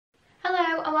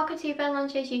welcome to Belle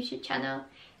Lingerie's YouTube channel.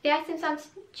 The items I'm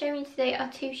showing you today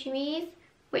are two chemises,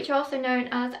 which are also known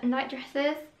as night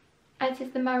dresses, and it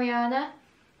is the Marianna,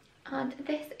 and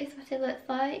this is what it looks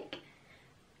like.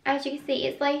 As you can see,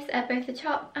 it's lace at both the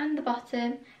top and the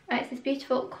bottom, and it's this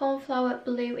beautiful cornflower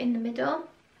blue in the middle.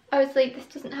 Obviously this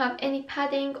doesn't have any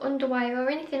padding, underwire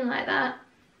or anything like that.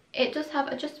 It does have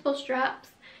adjustable straps,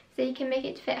 so you can make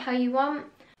it fit how you want.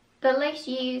 The lace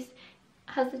used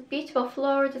has this beautiful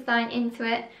floral design into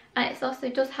it, and it also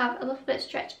does have a little bit of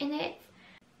stretch in it.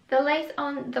 The lace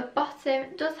on the bottom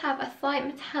does have a slight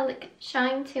metallic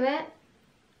shine to it,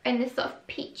 in this sort of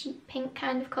peachy pink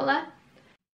kind of colour.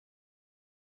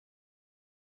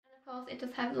 And of course it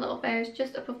does have little bows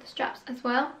just above the straps as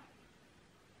well.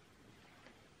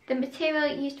 The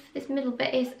material used for this middle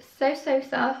bit is so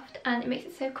soft, and it makes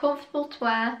it so comfortable to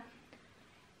wear,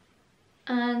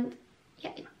 and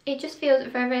yeah, it just feels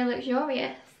very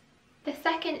luxurious. The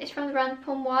second is from the brand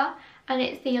Pour Moi, and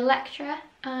it's the Electra,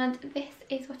 and this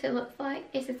is what it looks like.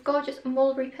 It's this gorgeous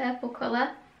mulberry purple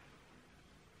colour,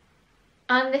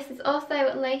 and this is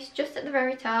also laced just at the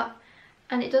very top,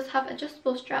 and it does have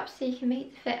adjustable straps so you can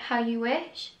make it fit how you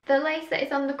wish. The lace that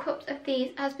is on the cups of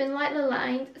these has been lightly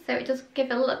lined, so it does give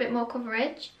a little bit more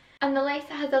coverage, and the lace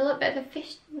has a little bit of a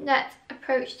fishnet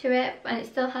approach to it, and it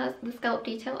still has the scallop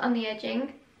detail on the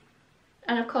edging,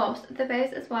 and of course the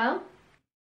bows as well.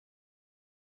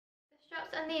 The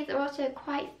straps on these are also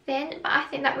quite thin, but I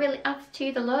think that really adds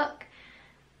to the look.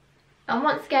 And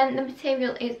once again, the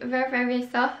material is very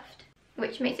soft,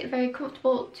 which makes it very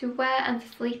comfortable to wear and to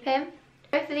sleep in.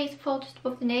 Both of these fall just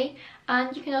above the knee,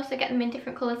 and you can also get them in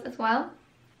different colours as well.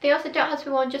 They also don't have to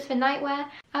be worn just for nightwear.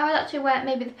 I would actually wear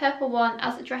maybe the purple one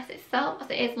as a dress itself, as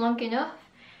it is long enough,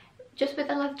 just with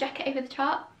a leather jacket over the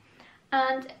top.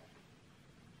 And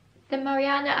the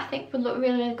Marianna I think would look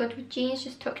really good with jeans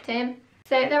just tucked in.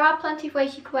 So there are plenty of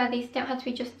ways you could wear these, don't have to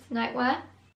be just as nightwear.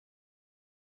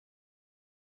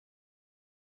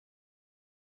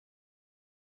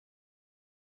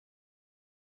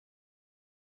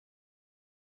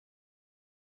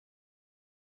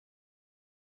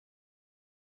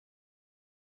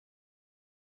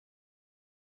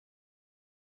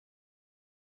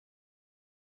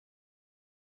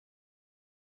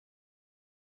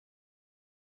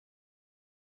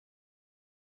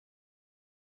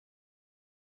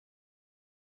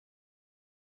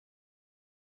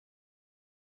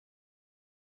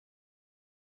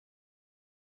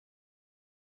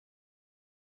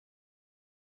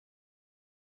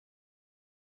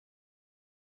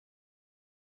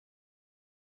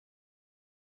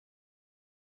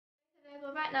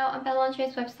 Available right now on Belle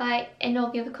Lingerie's website in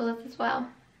all the other colours as well.